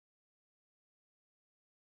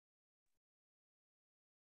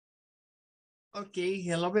Okay,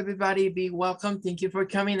 hello everybody, be welcome. Thank you for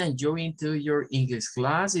coming and joining to your English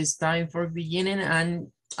class. It's time for beginning and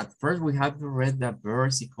at first we have to read the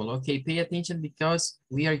versicle. Okay, pay attention because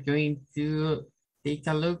we are going to take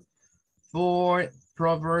a look for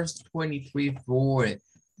Proverbs 23:4.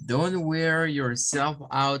 Don't wear yourself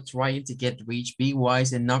out trying to get rich. Be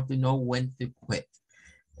wise enough to know when to quit.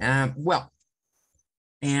 And we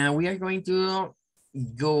are going to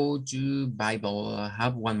go to Bible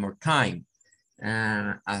Hub one more time.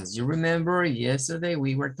 As you remember, yesterday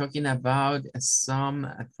we were talking about some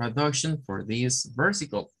production for this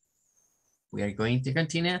versicle. We are going to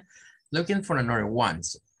continue looking for another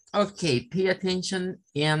ones. Okay, pay attention.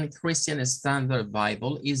 In Christian Standard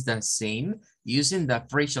Bible is the same using the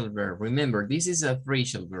phrasal verb. Remember, this is a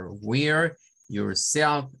phrasal verb. Wear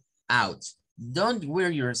yourself out. Don't wear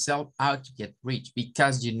yourself out to get rich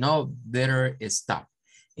because you know better stuff.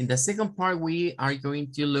 In the second part, we are going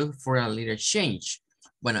to look for a little change.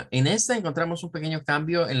 Bueno, en esta encontramos un pequeño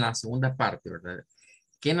cambio en la segunda parte, ¿verdad?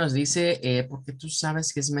 Que nos dice, porque tú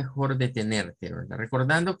sabes que es mejor detenerte, ¿verdad?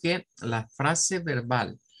 Recordando que la frase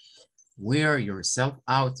verbal, wear yourself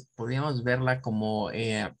out, podríamos verla como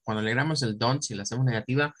cuando alegramos el don't, si la hacemos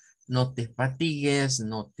negativa, no te fatigues,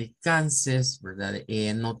 no te canses, ¿verdad?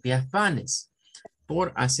 No te afanes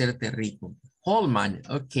por hacerte rico. Holman,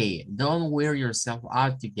 okay, don't wear yourself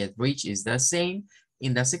out to get rich is the same.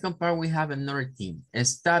 In the second part, we have another thing.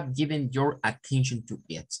 Stop giving your attention to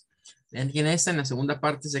it. En esta, en la segunda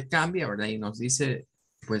parte se cambia, ¿verdad? Y nos dice,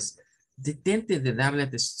 pues, detente de darle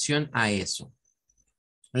atención a eso.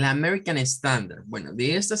 La American Standard. Bueno,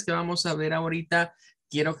 de estas que vamos a ver ahorita,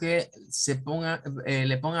 quiero que se ponga,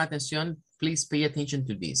 le pongan atención. Please pay attention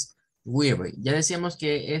to this. Weary. Ya decíamos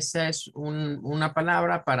que esa es una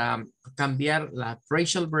palabra para cambiar la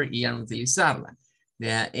phrasal verb y al utilizarla.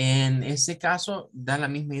 En ese caso, da la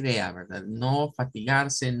misma idea, ¿verdad? No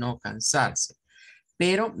fatigarse, no cansarse.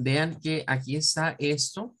 Pero vean que aquí está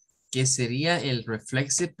esto, que sería el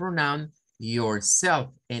reflexive pronoun yourself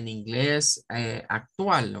en inglés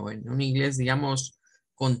actual o en un inglés, digamos,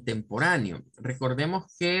 contemporáneo.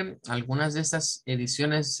 Recordemos que algunas de estas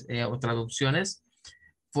ediciones o traducciones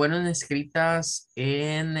fueron escritas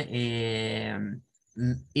en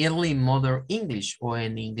Early Modern English o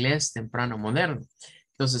en inglés temprano moderno.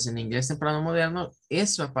 Entonces, en inglés temprano moderno,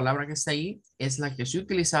 esa palabra que está ahí es la que se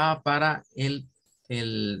utilizaba para el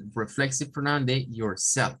reflexive pronoun de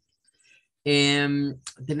yourself.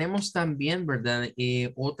 Tenemos también, ¿verdad?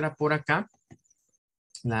 Otra por acá.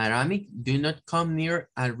 La Aramic, do not come near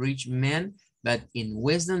a rich man, but in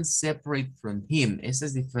wisdom separate from him. Esa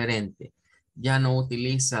es diferente. Ya no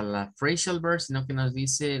utiliza la phrasal verb, sino que nos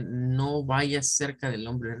dice no vayas cerca del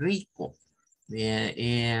hombre rico.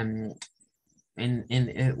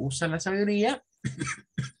 Usa la sabiduría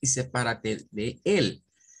y sepárate de él.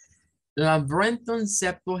 La Brenton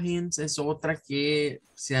Septuagint es otra que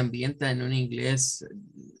se ambienta en un inglés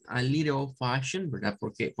a little old fashioned, ¿verdad?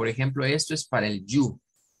 Porque, por ejemplo, esto es para el you.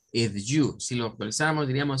 If you, si lo actualizáramos,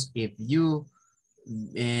 diríamos if you,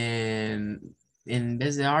 en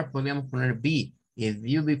vez de are, podríamos poner be. If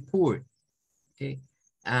you be poor. Okay.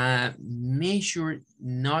 Measure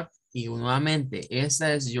not, y nuevamente,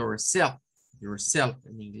 esa es yourself. Yourself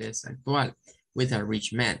en inglés actual. With a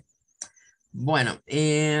rich man. Bueno,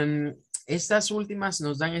 estas últimas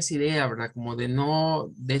nos dan esa idea, ¿verdad? Como de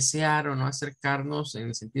no desear o no acercarnos en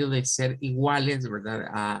el sentido de ser iguales, ¿verdad?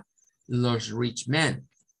 A los rich men.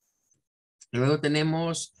 Luego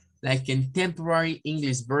tenemos la Contemporary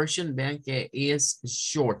English Version. Vean que es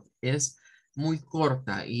short, es muy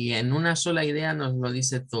corta y en una sola idea nos lo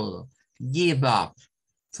dice todo. Give up.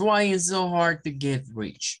 Trying so hard to get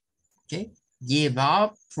rich. Okay. Give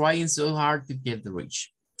up. Trying so hard to get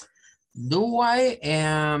rich. Do I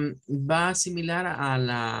va similar a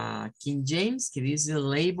la King James que dice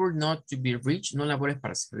labor not to be rich, no labores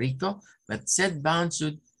para ser rico, but set bound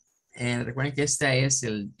to, recuerden que este es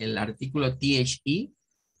el artículo THE,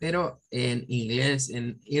 pero en inglés,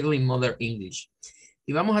 en Early Modern English.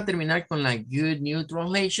 Y vamos a terminar con la Good New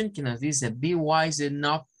Translation que nos dice be wise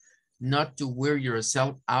enough not to wear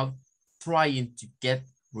yourself out trying to get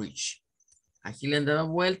rich. Aquí le han dado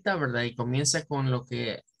vuelta, ¿verdad? Y comienza con lo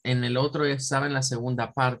que en el otro estaba en la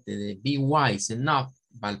segunda parte de be wise enough,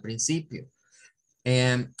 va al principio.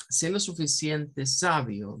 Sé lo suficiente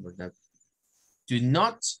sabio, ¿verdad? Do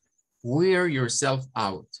not wear yourself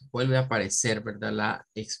out. Vuelve a aparecer, ¿verdad? La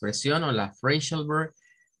expresión o la phrasal verb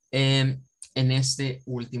en este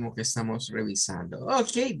último que estamos revisando.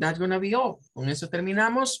 Ok, that's gonna be all. Con eso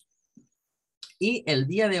terminamos. Y el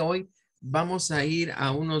día de hoy vamos a ir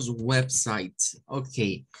a unos websites.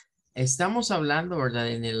 Ok. Estamos hablando, ¿verdad?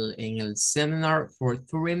 En el Seminar for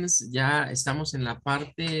Tourism, ya estamos en la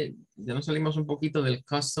parte, ya nos salimos un poquito del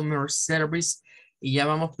Customer Service y ya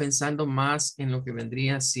vamos pensando más en lo que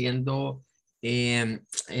vendría siendo ya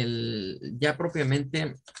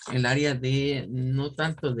propiamente el área de, no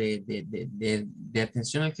tanto de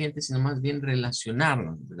atención al cliente, sino más bien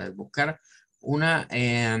relacionarnos, ¿verdad? Buscar una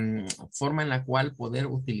forma en la cual poder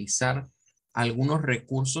utilizar algunos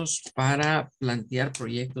recursos para plantear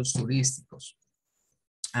proyectos turísticos.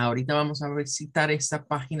 Ahorita vamos a visitar esta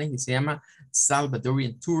página que se llama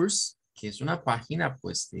Salvadorian Tours, que es una página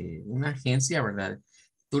pues de una agencia, ¿verdad?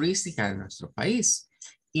 Turística de nuestro país.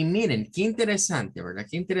 Y miren, qué interesante, ¿verdad?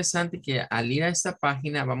 Qué interesante que al ir a esta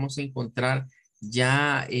página vamos a encontrar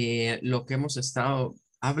ya lo que hemos estado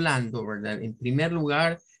hablando, ¿verdad? En primer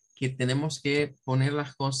lugar, que tenemos que poner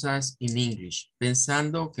las cosas en English,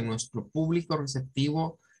 pensando que nuestro público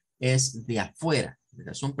receptivo es de afuera,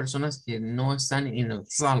 ¿verdad? Son personas que no están en El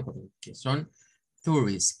Salvador, que son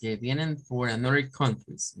tourists, que vienen por another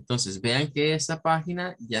countries. Entonces, vean que esta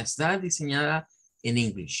página ya está diseñada en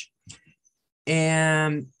English.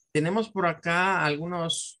 Tenemos por acá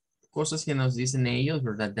algunas cosas que nos dicen ellos,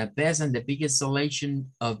 ¿verdad? The best and the biggest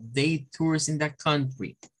selection of day tours in the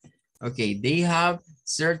country. Okay, they have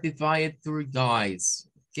certified tour guides.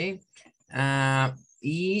 Okay.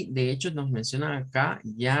 Y de hecho nos mencionan acá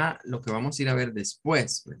ya lo que vamos a ir a ver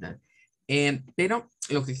después, ¿verdad? Pero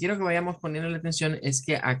lo que quiero que vayamos poniendo la atención es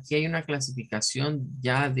que aquí hay una clasificación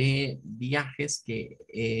ya de viajes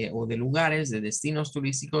o de lugares, de destinos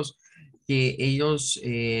turísticos que ellos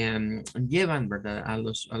llevan, ¿verdad? A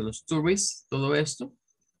los tourists, todo esto.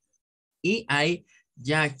 Y hay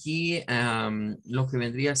ya aquí lo que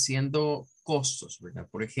vendría siendo costos, ¿verdad?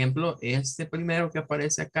 Por ejemplo, este primero que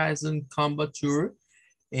aparece acá es un combo tour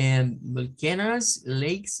en volcanoes,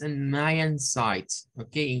 lakes and Mayan sites,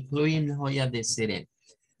 ¿ok? Incluying Joya de Serén.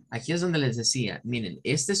 Aquí es donde les decía, miren,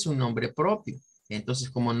 este es un nombre propio. Entonces,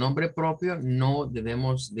 como nombre propio, no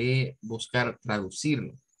debemos de buscar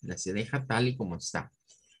traducirlo. Se deja tal y como está.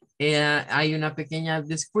 Hay una pequeña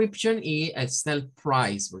description y está el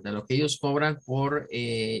price, ¿verdad? Lo que ellos cobran por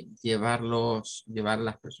llevar las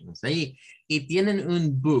personas ahí. Y tienen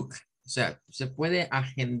un book, o sea, se puede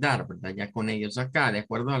agendar, ¿verdad? Ya con ellos acá, de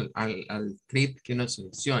acuerdo al trip que uno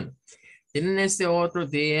seleccione. Tienen este otro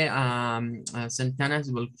de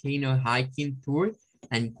Santana's Volcano Hiking Tour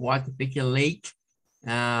and Coatepeque Lake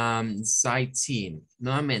Sightseeing.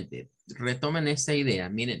 Nuevamente, retomen esta idea.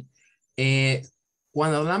 Miren, eh,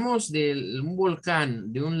 cuando hablamos de un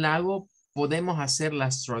volcán, de un lago, podemos hacer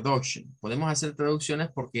las traductions. Podemos hacer traducciones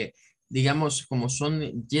porque, digamos, como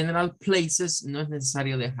son general places, no es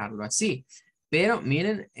necesario dejarlo así. Pero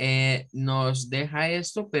miren, nos deja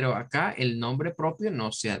esto, pero acá el nombre propio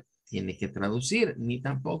no se tiene que traducir, ni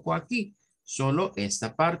tampoco aquí, solo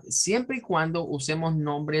esta parte. Siempre y cuando usemos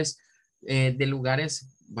nombres de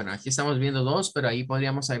lugares, bueno, aquí estamos viendo dos, pero ahí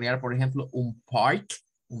podríamos agregar, por ejemplo, un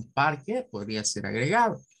parque podría ser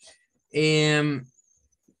agregado. ¿Qué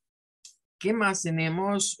más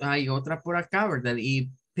tenemos? Hay otra por acá, ¿verdad? Y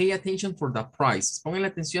pay attention for the prices. Pongan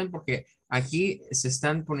atención porque aquí se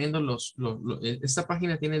están poniendo esta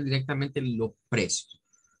página tiene directamente los precios,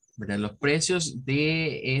 ¿verdad? Los precios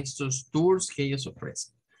de estos tours que ellos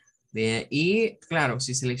ofrecen. Y claro,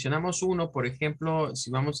 si seleccionamos uno, por ejemplo, si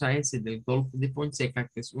vamos a ese del Golfo de Fonseca,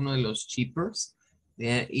 que es uno de los cheapers,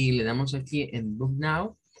 y le damos aquí en Book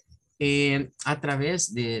Now, a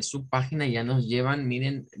través de su página ya nos llevan,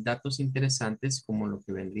 miren, datos interesantes como lo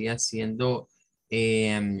que vendría siendo,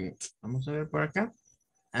 vamos a ver por acá.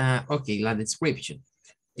 Ok, la description.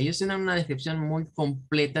 Ellos tienen una descripción muy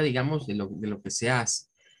completa, digamos, de lo que se hace.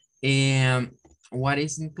 What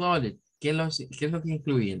is included? ¿Qué es lo que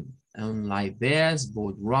incluyen? Un live bus,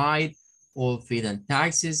 boat ride, all feed and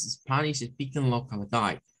taxes, Spanish speaking local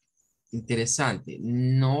guide. Interesante.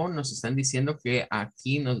 No nos están diciendo que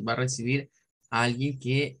aquí nos va a recibir alguien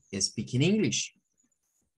que speak in English.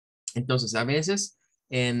 Entonces, a veces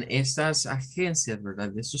en estas agencias,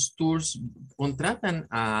 ¿verdad? De esos tours, contratan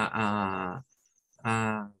a,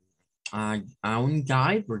 a un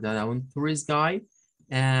guide, ¿verdad? A un tourist guide,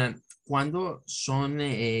 cuando son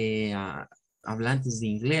hablantes de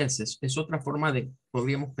inglés. Es otra forma de,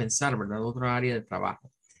 podríamos pensar, ¿verdad? Otra área de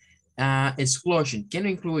trabajo. Exclusion, ¿qué no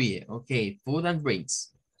incluye? Ok, food and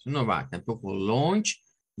drinks. Eso no va. Tampoco lunch,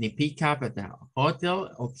 ni pick up at the hotel.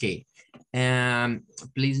 Ok.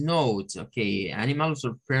 Please note, ok, animals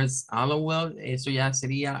or pets allowed. Eso ya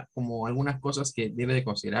sería como algunas cosas que debe de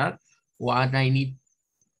considerar. What do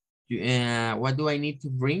I need to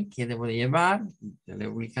bring? ¿Qué debo de llevar? Le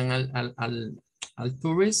ubican al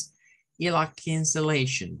tourist. y la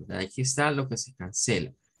cancellation, ¿verdad? Aquí está lo que se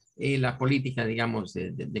cancela. La política, digamos,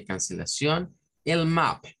 de cancelación. El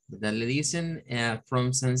map, ¿verdad? Le dicen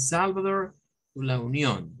from San Salvador to la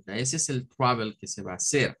Unión, ¿verdad? Ese es el travel que se va a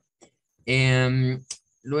hacer.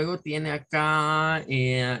 Luego tiene acá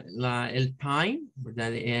el time,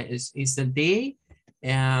 ¿verdad? Is the day,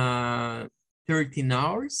 13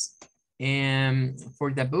 hours.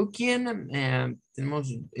 For the booking,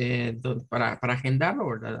 tenemos para agendarlo,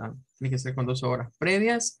 ¿verdad? Tiene que ser con 2 horas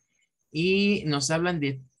previas. Y nos hablan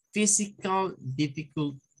de physical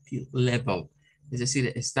difficulty level. Es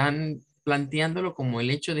decir, están planteándolo como el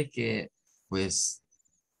hecho de que, pues,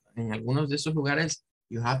 en algunos de esos lugares,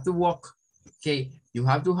 you have to walk, okay, you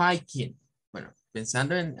have to hiking. Bueno,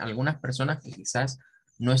 pensando en algunas personas que quizás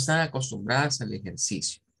no están acostumbradas al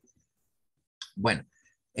ejercicio. Bueno,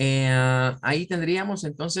 ahí tendríamos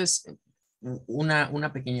entonces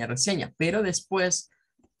una pequeña reseña, pero después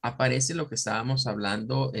aparece lo que estábamos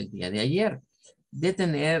hablando el día de ayer, de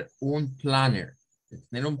tener un planner, de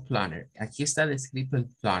tener un planner. Aquí está descrito el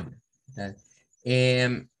planner.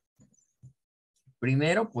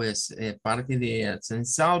 Primero, pues, parte de San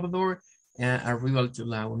Salvador, arrival to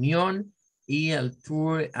la Unión y el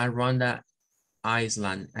tour around the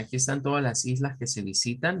island. Aquí están todas las islas que se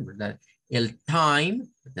visitan, ¿verdad? El time,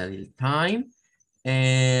 ¿verdad? El time.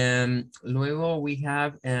 Luego we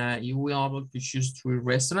have, you will be able to choose 3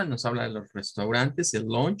 restaurants. Nos habla de los restaurantes, el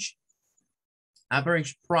lunch.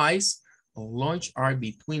 Average price of lunch are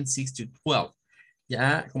between 6 to 12.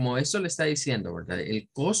 Ya, como eso le está diciendo, ¿verdad? El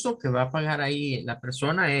costo que va a pagar ahí la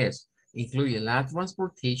persona incluye la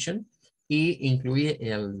transportation y incluye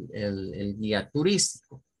el guía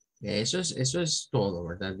turístico. Eso es todo,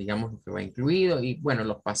 ¿verdad? Digamos lo que va incluido y bueno,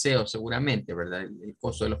 los paseos seguramente, ¿verdad? El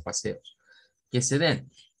costo de los paseos que se den.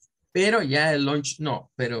 Pero ya el lunch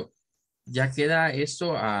no, pero ya queda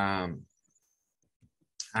eso a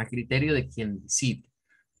criterio de quien visite.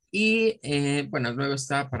 Y bueno, luego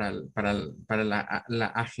está para la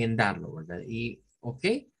agendarlo, ¿verdad? Y, ok,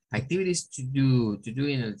 activities to do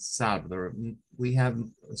in El Salvador. We have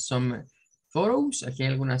some photos. Aquí hay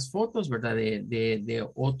algunas fotos, ¿verdad? De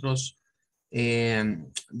otros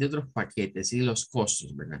paquetes y los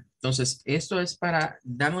costos, ¿verdad? Entonces, esto es para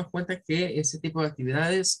darnos cuenta que ese tipo de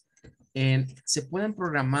actividades se pueden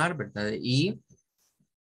programar, ¿verdad? Y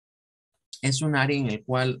es un área en el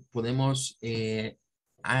cual podemos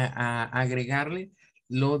agregarle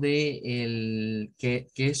lo de que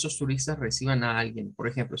esos turistas reciban a alguien. Por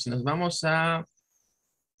ejemplo, si nos vamos a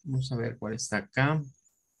ver cuál está acá.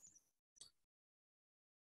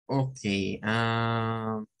 Ok,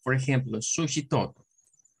 por ejemplo, Sushi Toto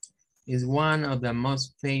is one of the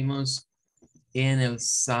most famous in El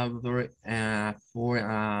Salvador for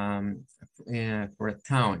a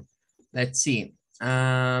town. Let's see.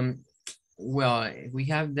 Well, we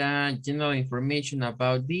have the general information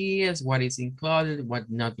about this, what is included, what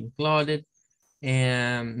not included,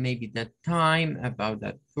 and maybe the time, about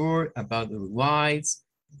that tour, about the rides.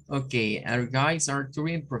 Okay, our guides are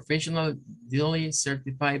touring professional, duly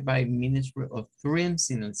certified by Ministry of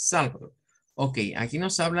Tourism in El Salvador. Ok, aquí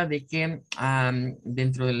nos habla de que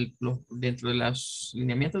dentro de los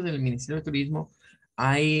lineamientos del Ministerio de Turismo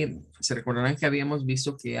se recordarán que habíamos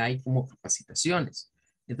visto que hay como capacitaciones.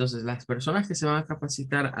 Entonces, las personas que se van a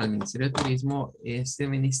capacitar al Ministerio de Turismo, este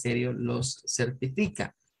ministerio los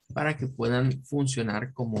certifica para que puedan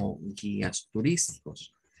funcionar como guías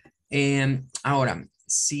turísticos. Ahora,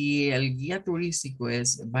 si el guía turístico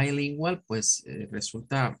es bilingüe, pues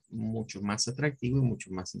resulta mucho más atractivo y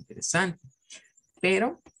mucho más interesante.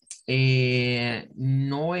 Pero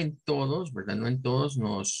no en todos, ¿verdad? No en todos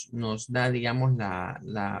nos da, digamos,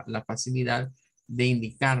 la facilidad de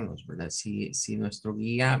indicarnos, ¿verdad? Si nuestro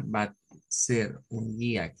guía va a ser un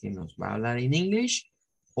guía que nos va a hablar en inglés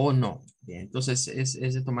o no. Bien, entonces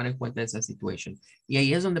es de tomar en cuenta esa situación. Y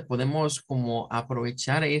ahí es donde podemos como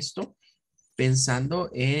aprovechar esto pensando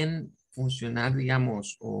en funcionar,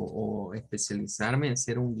 digamos, o especializarme en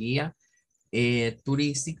ser un guía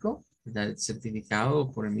turístico, ¿verdad?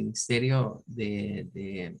 Certificado por el Ministerio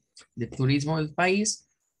de Turismo del país,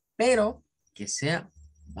 pero que sea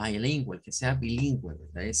bilingüe, que sea bilingüe,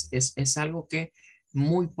 ¿verdad? Es algo que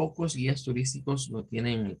muy pocos guías turísticos lo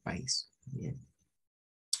tienen en el país. Bien.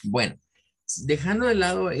 Bueno, dejando de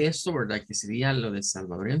lado esto, ¿verdad? Que sería lo de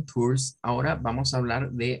Salvadorian Tours, ahora vamos a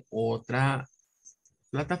hablar de otra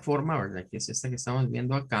plataforma, ¿verdad? Que es esta que estamos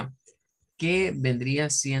viendo acá, que vendría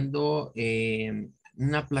siendo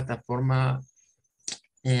una plataforma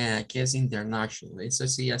que es international, eso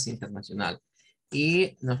sí es internacional.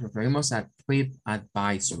 Y nos referimos a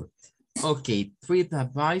TripAdvisor. Ok,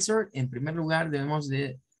 TripAdvisor, en primer lugar debemos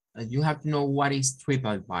de you have to know what is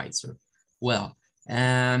TripAdvisor. Well,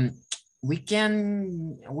 um, we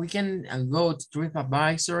can go to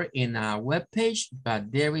TripAdvisor in a web page,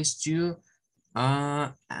 but there is too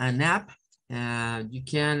an app. You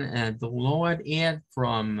can download it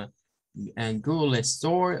from Google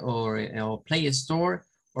Store or Play Store,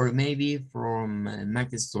 or maybe from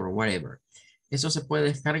Mac Store, whatever. Eso se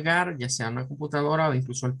puede descargar ya sea en una computadora o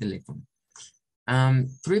incluso el teléfono.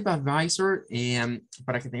 TripAdvisor,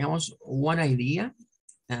 para que tengamos one idea,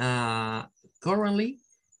 currently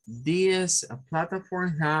this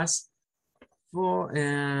platform has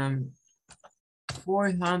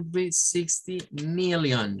 460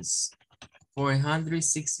 millions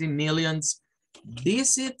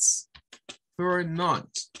visits per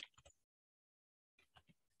month.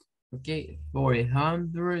 Okay,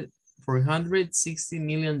 460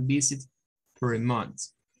 million visits per month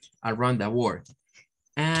around the world.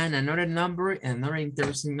 And another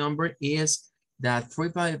interesting number is that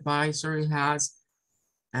TripAdvisor has,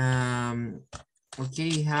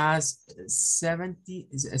 has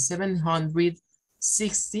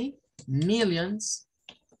 760 millions,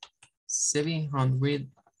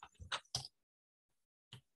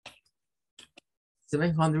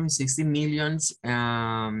 760 millions,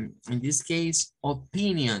 in this case,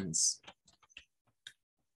 opinions.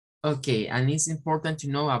 Okay, and it's important to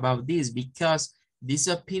know about this because these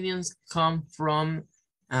opinions come from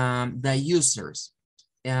the users.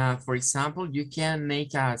 For example, you can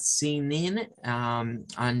make a sign in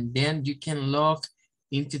and then you can log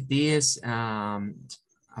into this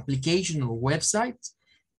application or website,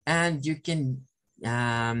 and you can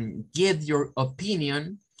give your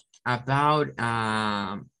opinion about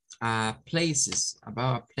places,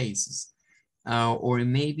 or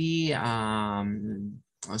maybe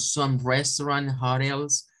some restaurant,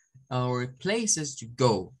 hotels, or places to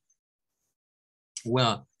go.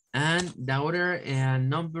 Well, and the other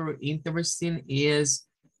number interesting is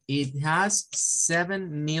it has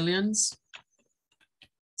 7 million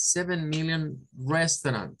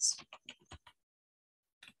restaurants.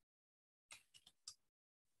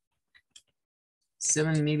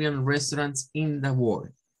 7 million restaurants in the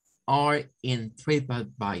world are in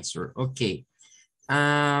TripAdvisor. Okay.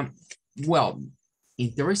 Well,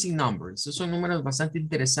 interesting numbers. Esos son números bastante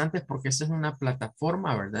interesantes porque esa es una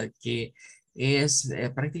plataforma, ¿verdad? Que es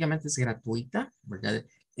prácticamente es gratuita, ¿verdad?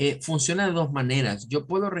 Funciona de dos maneras. Yo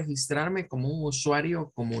puedo registrarme como un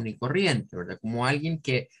usuario común y corriente, ¿verdad? Como alguien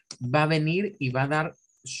que va a venir y va a dar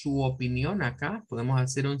su opinión acá. Podemos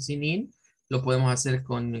hacer un sign-in. Lo podemos hacer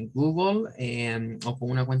con Google o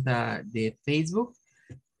con una cuenta de Facebook.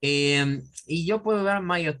 Y yo puedo dar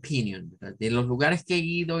my opinion, ¿verdad? De los lugares que he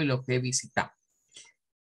ido y los que he visitado.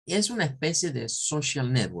 Es una especie de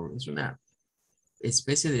social network, es una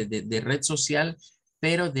especie de red social,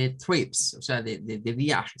 pero de trips, o sea, de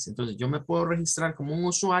viajes. Entonces yo me puedo registrar como un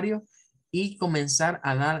usuario y comenzar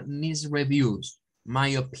a dar mis reviews,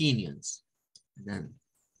 my opinions, ¿verdad?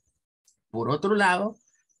 Por otro lado,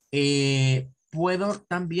 puedo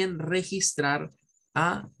también registrar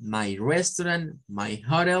a my restaurant, my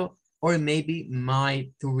hotel, or maybe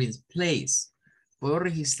my tourist place. Puedo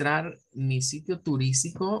registrar mi sitio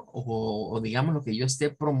turístico o digamos lo que yo esté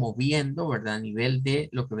promoviendo, ¿verdad? A nivel de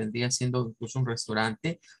lo que vendría siendo incluso un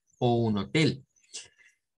restaurante o un hotel.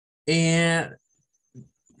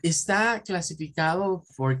 Está clasificado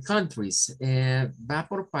por countries, va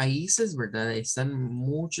por países, ¿verdad? Están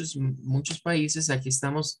muchos países. Aquí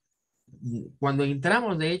estamos, cuando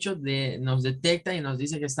entramos, de hecho, nos detecta y nos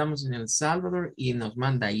dice que estamos en El Salvador y nos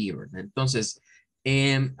manda ahí, ¿verdad? Entonces,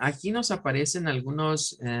 aquí nos aparecen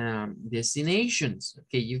algunos destinations.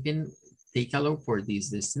 Okay, you can take a look for this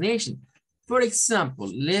destination. For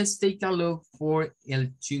example, let's take a look for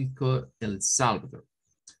El Tunco, El Salvador.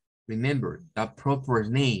 Remember the proper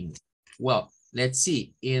name. Well, let's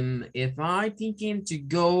see. If I'm thinking to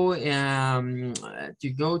go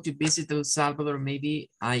to visit El Salvador,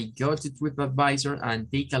 maybe I go to TripAdvisor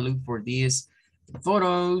and take a look for these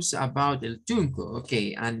photos about El Tunco.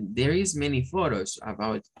 Okay, and there is many photos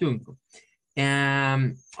about Tunco.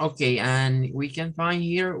 Okay, and we can find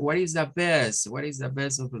here what is the best. What is the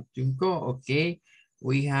best of El Tunco? Okay,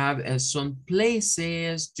 we have some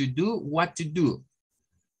places to do, what to do.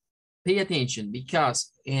 Pay attention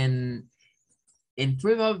because in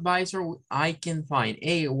TripAdvisor, I can find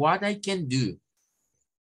what I can do,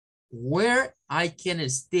 where I can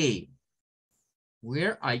stay,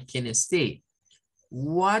 what I can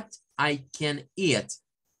eat.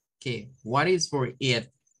 Okay, what is for eat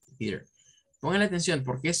here? Pongan atención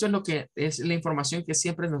porque esto es lo que es la información que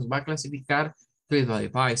siempre nos va a clasificar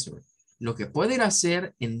TripAdvisor. lo que puedo ir a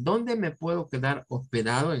hacer, en dónde me puedo quedar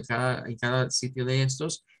hospedado en cada sitio de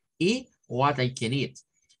estos y what I can eat.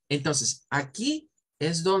 Entonces, aquí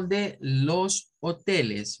es donde los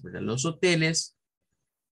hoteles, ¿verdad? Los hoteles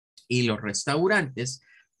y los restaurantes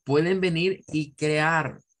pueden venir y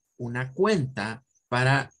crear una cuenta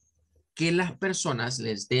para que las personas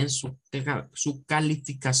les den su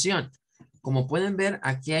calificación. Como pueden ver,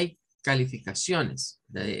 aquí hay calificaciones.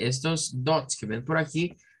 De estos dots que ven por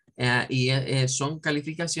aquí son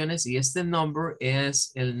calificaciones y este number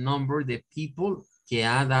es el number de people que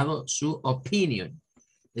ha dado su opinion.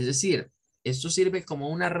 Es decir, esto sirve como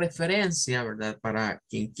una referencia, ¿verdad? Para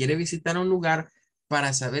quien quiere visitar un lugar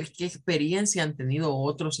para saber qué experiencia han tenido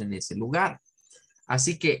otros en ese lugar.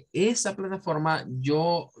 Así que esa plataforma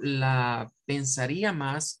yo la pensaría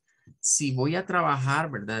más si voy a trabajar,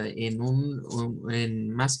 ¿verdad? En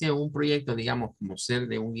más que un proyecto, digamos, como ser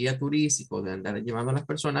de un guía turístico, de andar llevando a las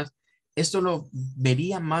personas, esto lo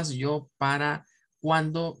vería más yo para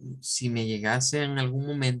cuando, si me llegase en algún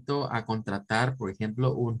momento a contratar, por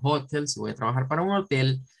ejemplo, un hotel, si voy a trabajar para un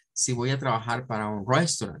hotel, si voy a trabajar para un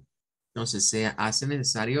restaurante. Entonces se hace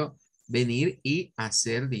necesario venir y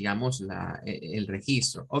hacer, digamos, el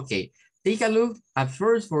registro. Ok, take a look at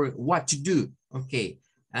first for what to do. Ok,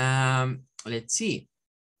 let's see.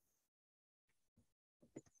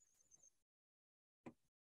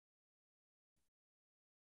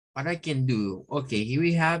 What I can do. Okay, here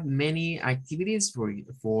we have many activities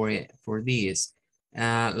for this,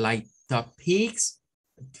 like topics,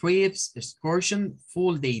 trips, excursion,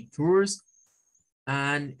 full day tours,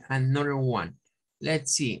 and another one.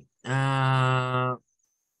 Let's see.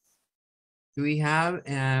 We have,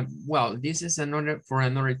 well, this is another for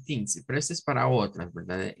another things, pero este es para otras,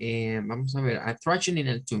 ¿verdad? Vamos a ver, attraction in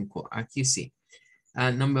el Tunco, aquí sí.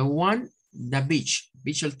 Number one, the beach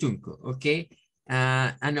el Tunco, okay?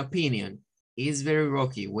 An opinion, is very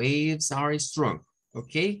rocky, waves are strong,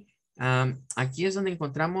 okay? Aquí es donde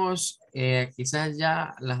encontramos quizás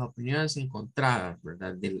ya las opiniones encontradas,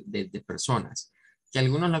 ¿verdad? De personas, que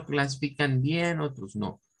algunos lo clasifican bien, otros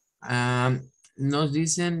no. Nos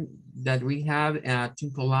dicen that we have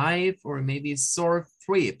Tunco Life or maybe short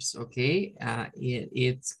trips, okay?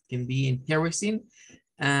 It can be interesting.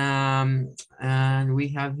 And we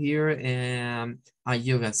have here a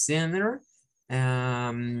yoga center.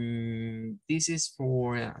 This is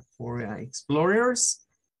for explorers.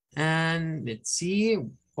 And let's see.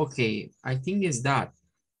 Okay, I think is that.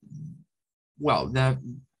 Well, the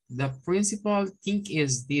principal thing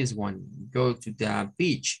is this one. Go to the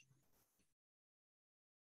beach.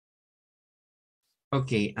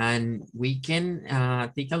 Okay, and we can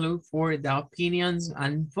take a look for the opinions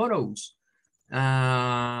and photos.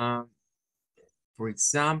 For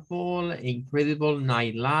example, incredible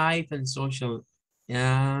nightlife and social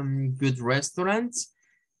good restaurants,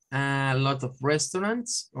 a lot of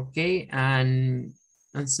restaurants, okay, and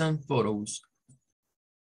some photos.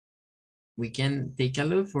 We can take a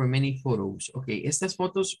look for many photos. Okay, estas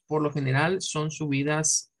fotos por lo general son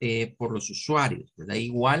subidas por los usuarios, ¿verdad?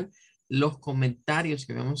 Igual los comentarios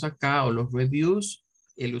que vemos acá o los reviews,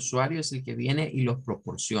 el usuario es el que viene y los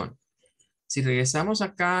proporciona. Si regresamos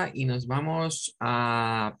acá y nos vamos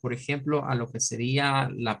a, por ejemplo, a lo que sería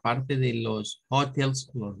la parte de los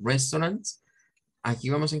hotels, los restaurants, aquí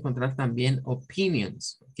vamos a encontrar también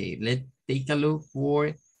opinions. Okay, let's take a look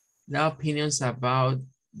for the opinions about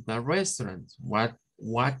the restaurant. What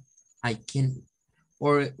I can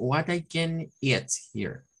or what I can eat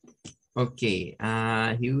here. Okay,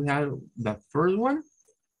 here we have the first one.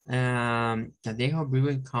 Cadejo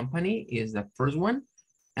Brewing Company is the first one.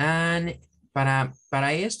 And para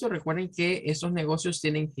esto, recuerden que estos negocios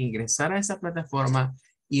tienen que ingresar a esa plataforma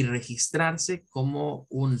y registrarse como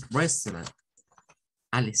un restaurant.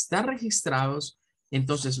 Al estar registrados,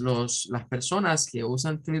 entonces las personas que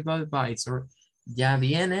usan TripAdvisor ya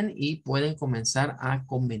vienen y pueden comenzar a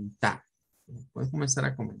comentar. Pueden comenzar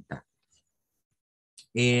a comentar.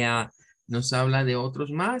 Nos habla de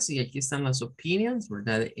otros más y aquí están las opinions,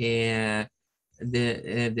 ¿verdad?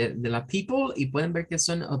 De la people y pueden ver que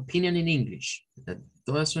son opinion in English. ¿Verdad?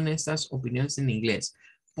 Todas son estas opiniones en inglés.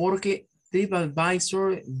 Porque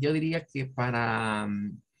TripAdvisor, yo diría que para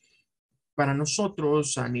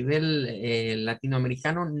nosotros a nivel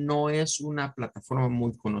latinoamericano no es una plataforma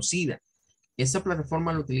muy conocida. Esta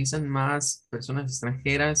plataforma la utilizan más personas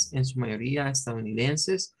extranjeras, en su mayoría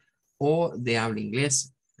estadounidenses o de habla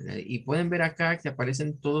inglesa. Y pueden ver acá que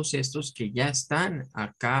aparecen todos estos que ya están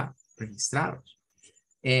acá registrados.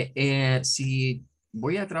 Si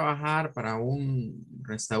voy a trabajar para un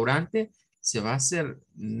restaurante, se va a hacer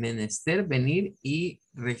menester venir y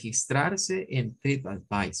registrarse en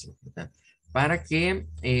TripAdvisor, ¿verdad? Para que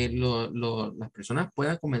las personas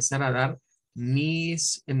puedan comenzar a dar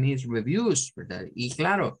mis reviews, ¿verdad? Y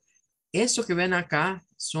claro, eso que ven acá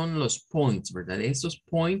son los points, ¿verdad? Esos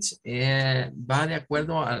points va de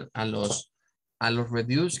acuerdo a los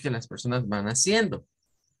reviews que las personas van haciendo.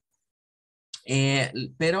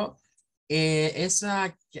 Pero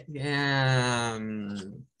esa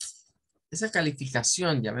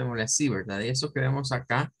calificación, llamémosle así, ¿verdad? Eso que vemos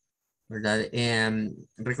acá, ¿verdad?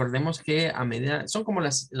 Recordemos que a medida, son como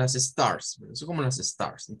las stars, ¿verdad? Son como las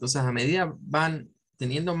stars. Entonces, a medida van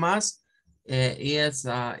teniendo más, is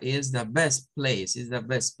the best place, is the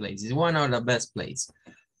best place, is one of the best place.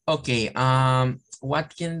 Okay,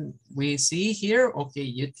 what can we see here? Okay,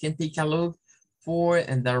 you can take a look for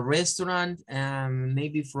the restaurant,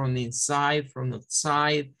 maybe from inside, from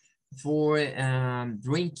outside, for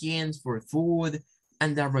drinking, for food,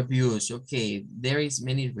 and the reviews. Okay, there is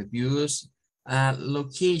many reviews.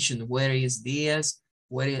 Location, where is this?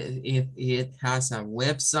 If it has a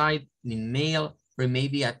website, email, or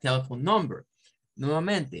maybe a telephone number.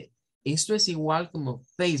 Nuevamente, esto es igual como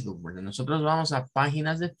Facebook, ¿verdad? Nosotros vamos a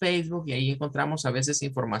páginas de Facebook y ahí encontramos a veces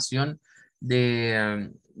información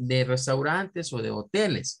de restaurantes o de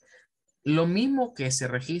hoteles. Lo mismo que se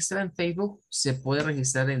registra en Facebook se puede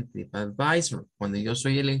registrar en TripAdvisor cuando yo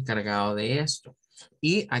soy el encargado de esto.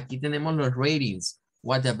 Y aquí tenemos los ratings.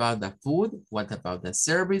 What about the food? What about the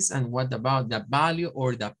service? And what about the value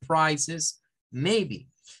or the prices? Maybe.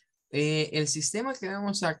 El sistema que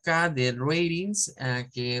vemos acá de ratings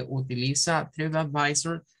que utiliza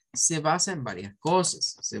TripAdvisor se basa en varias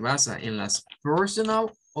cosas. Se basa en las personal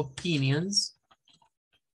opinions,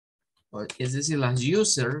 es decir, las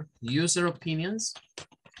user opinions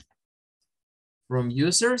from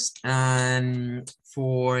users, and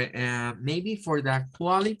for maybe for the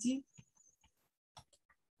quality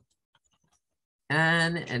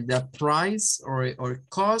and the price or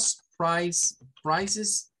cost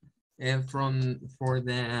prices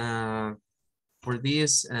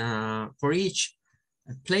for each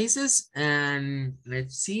places. And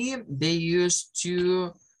let's see, they used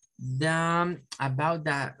to about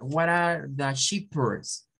that, what are the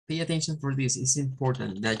cheapers? Pay attention for this, it's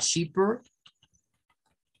important. The cheaper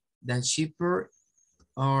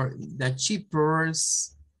or the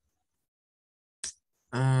cheapers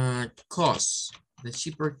cost, the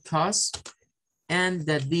cheaper cost, and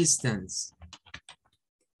the distance.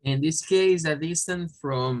 In this case, the distance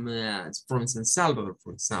from San Salvador,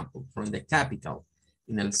 for example, from the capital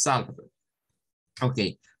in El Salvador. Ok,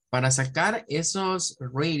 para sacar esos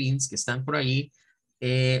ratings que están por ahí,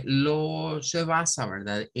 se basa,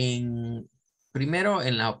 ¿verdad? Primero,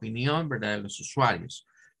 en la opinión, ¿verdad? De los usuarios.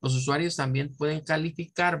 Los usuarios también pueden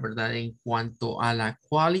calificar, ¿verdad? En cuanto a la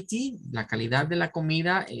quality, la calidad de la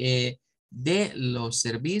comida, de los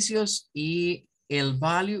servicios y el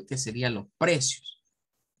value, que serían los precios.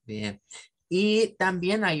 Bien. Y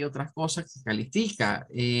también hay otra cosa que califica,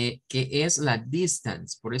 que es la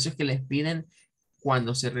distance. Por eso es que les piden,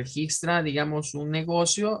 cuando se registra, digamos, un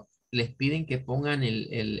negocio, les piden que pongan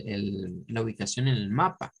la ubicación en el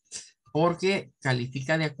mapa, porque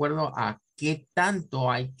califica de acuerdo a qué tanto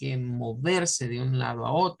hay que moverse de un lado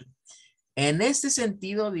a otro. En este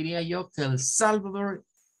sentido, diría yo que El Salvador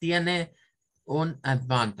tiene un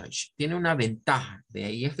advantage, tiene una ventaja. De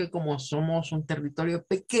ahí es que como somos un territorio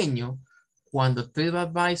pequeño, cuando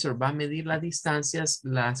TripAdvisor va a medir las distancias,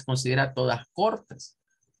 las considera todas cortas,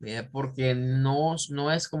 porque no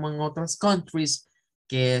es como en otras countries,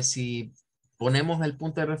 que si ponemos el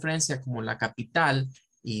punto de referencia como la capital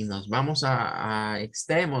y nos vamos a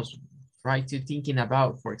extremos, try to thinking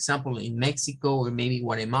about, for example, in Mexico or maybe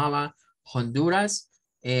Guatemala, Honduras,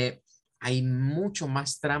 hay mucho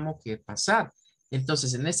más tramo que pasar.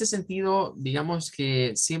 Entonces, en este sentido, digamos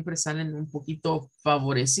que siempre salen un poquito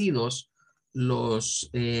favorecidos los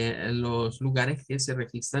lugares que se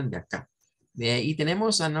registran de acá. Y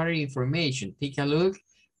tenemos another information. Take a look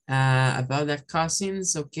about the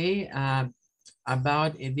cousins, okay?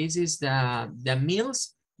 About this is the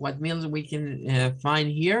meals, what meals we can find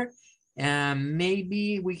here.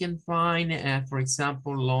 Maybe we can find, for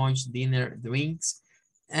example, lunch, dinner, drinks,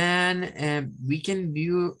 and we can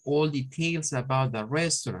view all details about the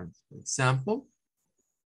restaurant. For example,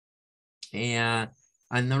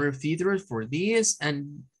 another feature for this,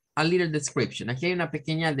 and a little description. Aquí hay una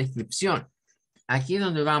pequeña descripción. Aquí es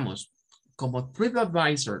donde vamos. Como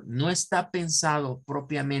TripAdvisor no está pensado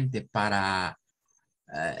propiamente para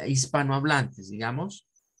hispanohablantes, digamos,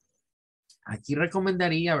 aquí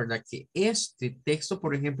recomendaría, ¿verdad? Que este texto,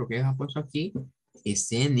 por ejemplo, que he puesto aquí,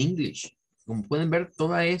 esté en English. Como pueden ver,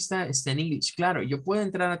 toda esta está en inglés. Claro, yo puedo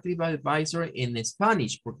entrar a TripAdvisor en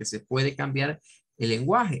Spanish porque se puede cambiar el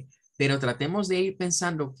lenguaje, pero tratemos de ir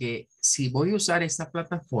pensando que si voy a usar esta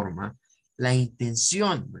plataforma, la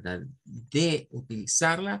intención, ¿verdad?, de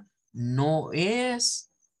utilizarla no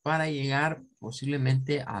es para llegar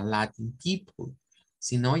posiblemente a Latin people,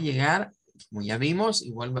 sino llegar, como ya vimos,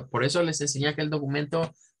 igual por eso les enseñé aquel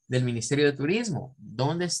documento del Ministerio de Turismo,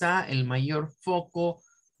 donde está el mayor foco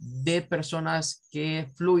de personas que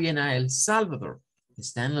fluyen a El Salvador.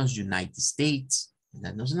 Está en los United States.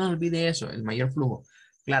 No se nos olvide eso, el mayor flujo.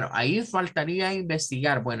 Claro, ahí faltaría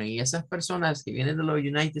investigar. Bueno, y esas personas que vienen de los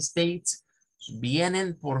United States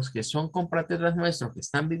vienen porque son compatriotas nuestros que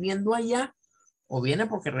están viviendo allá o vienen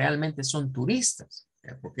porque realmente son turistas.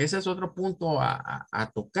 Porque ese es otro punto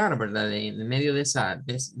a tocar, ¿verdad? En medio de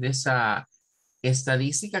esa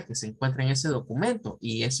estadística que se encuentra en ese documento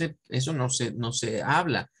y eso no se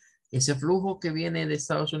habla. Ese flujo que viene de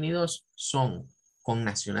Estados Unidos son con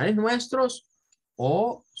nacionales nuestros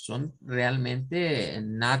o son realmente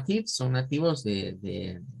natives, son nativos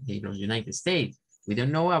de los United States. We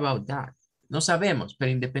don't know about that. No sabemos,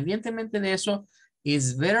 pero independientemente de eso,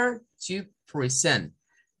 it's better to present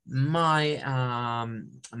my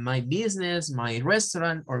business, my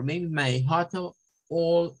restaurant, or maybe my hotel,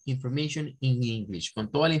 all information in English,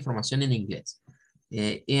 con toda la información en inglés.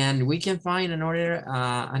 And we can find another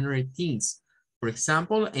things. For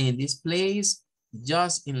example, in this place,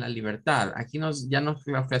 just in La Libertad, aquí ya nos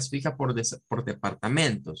clasifica por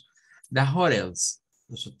departamentos. The hotels,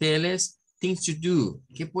 los hoteles, things to do,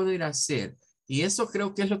 ¿qué puedo ir a hacer? Y eso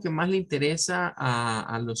creo que es lo que más le interesa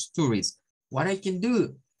a los tourists. What I can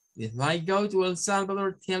do. If I go to El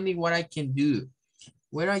Salvador, tell me what I can do,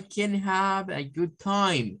 where I can have a good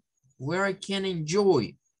time, where I can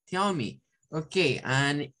enjoy. Tell me. Okay,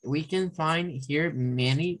 and we can find here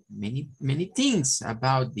many things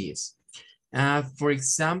about this. For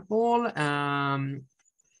example,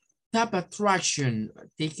 top attraction.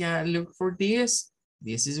 Take a look for this.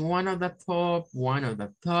 This is one of the top, one of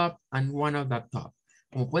the top, and one of the top.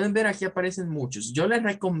 Como pueden ver, aquí aparecen muchos. Yo les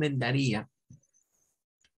recomendaría,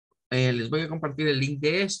 les voy a compartir el link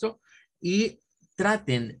de esto y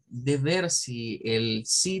traten de ver si el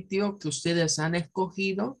sitio que ustedes han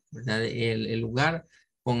escogido, ¿verdad?, el lugar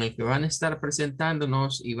con el que van a estar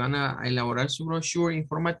presentándonos y van a elaborar su brochure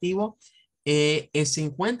informativo, se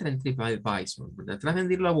encuentra en TripAdvisor, ¿verdad? Traten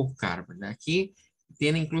de irlo a buscar, ¿verdad? Aquí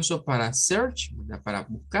tiene incluso para search, ¿verdad?, para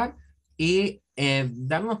buscar y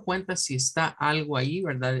darnos cuenta si está algo ahí,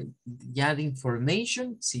 ¿verdad?, ya de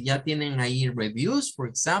information, si ya tienen ahí reviews, for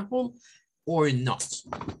example, or not.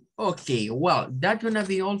 Okay, well, that's gonna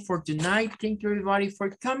be all for tonight. Thank you everybody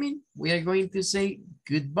for coming. We are going to say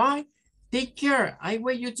goodbye. Take care. I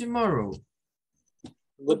wait you tomorrow.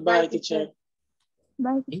 Goodbye, teacher.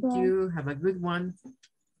 Bye, Thank teacher. you. Have a good one.